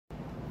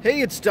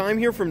Hey, it's Daime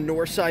here from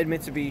Northside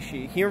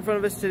Mitsubishi. Here in front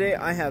of us today,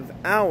 I have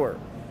our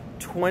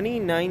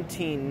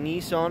 2019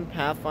 Nissan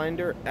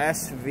Pathfinder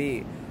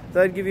SV.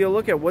 So I'd give you a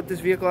look at what this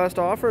vehicle has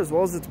to offer as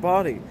well as its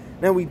body.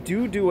 Now, we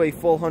do a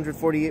full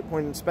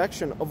 148-point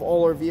inspection of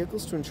all our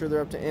vehicles to ensure they're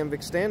up to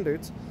AMVIC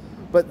standards,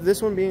 but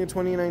this one being a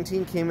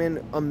 2019 came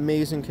in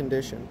amazing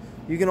condition.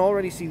 You can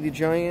already see the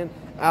giant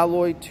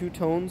alloy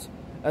two-tones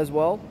as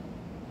well.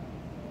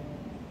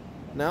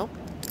 Now,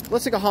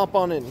 let's take a hop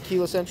on in.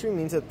 Keyless entry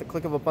means that at the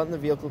click of a button, the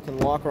vehicle can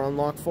lock or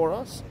unlock for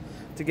us.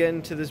 To get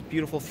into this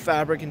beautiful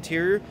fabric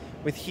interior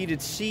with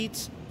heated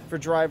seats for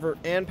driver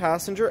and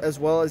passenger, as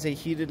well as a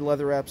heated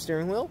leather-wrapped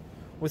steering wheel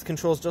with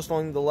controls just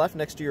along the left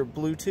next to your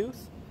Bluetooth.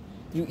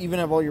 You even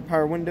have all your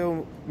power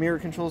window mirror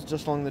controls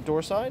just along the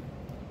door side.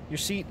 Your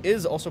seat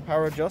is also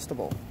power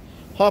adjustable.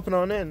 Hopping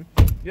on in,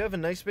 you have a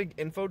nice big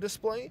info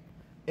display,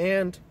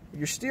 and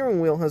your steering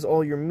wheel has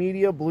all your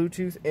media,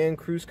 Bluetooth, and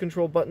cruise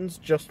control buttons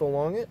just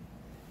along it.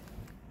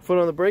 Foot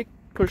on the brake,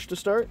 push to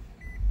start.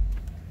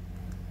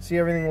 See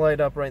everything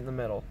light up right in the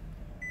middle.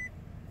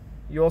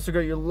 You also got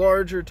your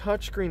larger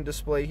touchscreen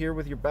display here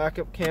with your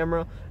backup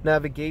camera,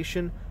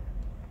 navigation,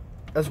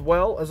 as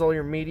well as all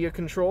your media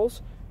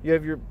controls. You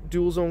have your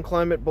dual zone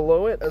climate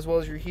below it, as well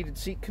as your heated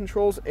seat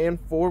controls and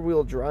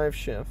four-wheel drive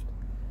shift.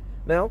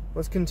 Now,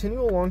 let's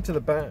continue along to the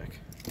back,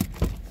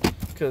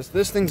 because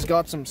this thing's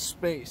got some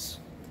space.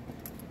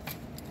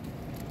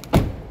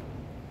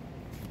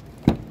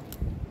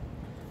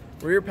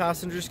 Rear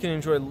passengers can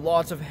enjoy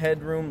lots of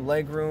headroom,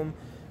 legroom.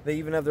 They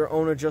even have their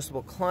own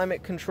adjustable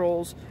climate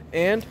controls.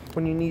 And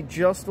when you need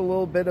just a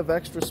little bit of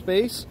extra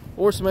space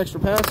or some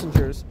extra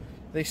passengers,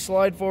 they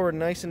slide forward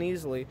nice and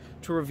easily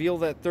to reveal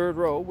that third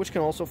row, which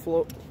can also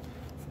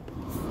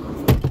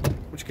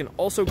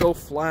go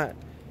flat.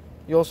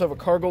 You also have a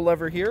cargo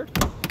lever here,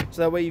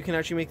 so that way you can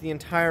actually make the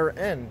entire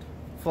end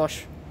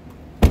flush.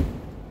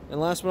 And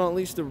last but not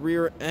least, the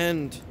rear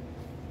end.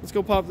 Let's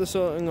go pop this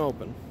thing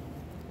open.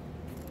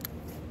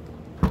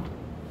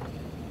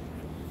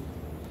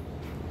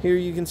 Here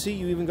you can see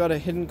you even got a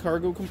hidden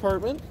cargo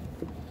compartment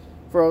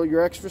for all your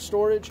extra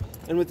storage,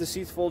 and with the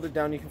seats folded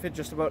down you can fit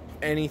just about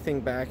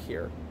anything back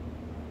here.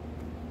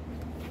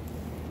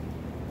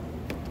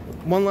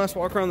 One last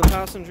walk around the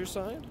passenger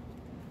side.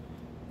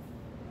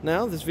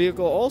 Now this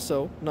vehicle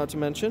also, not to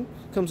mention,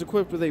 comes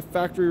equipped with a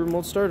factory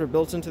remote starter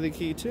built into the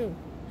key too.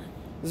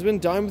 This has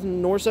been Daime with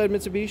Northside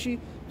Mitsubishi.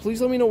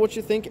 Please let me know what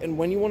you think and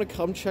when you want to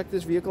come check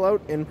this vehicle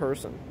out in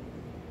person.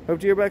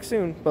 Hope to hear back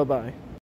soon. Bye-bye.